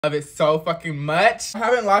Love it so fucking much.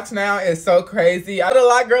 Having locks now is so crazy. I got a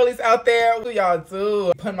lot of girlies out there. What do y'all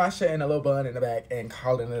do? Put my shit in a little bun in the back and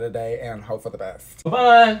calling it a day and hope for the best.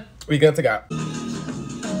 Bun. We good to go.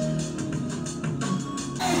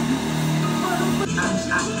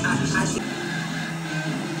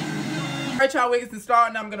 Alright, y'all, wigs is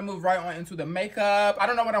starting. Now I'm gonna move right on into the makeup. I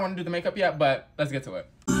don't know what I want to do the makeup yet, but let's get to it.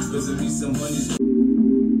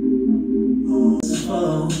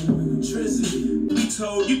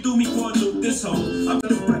 You threw me for a loop this hole. I'm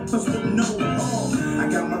the breakfast with no I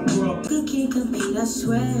got my girl. Compete, I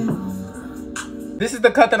swear. This is the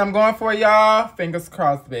cut that I'm going for, y'all. Fingers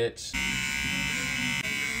crossed, bitch.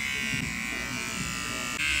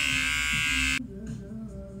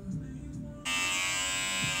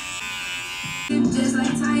 Just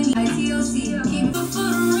like tiny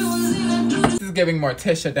this is giving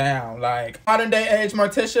Morticia down, like modern day age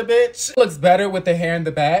Morticia, bitch. Looks better with the hair in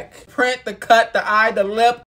the back. Print, the cut, the eye, the lip.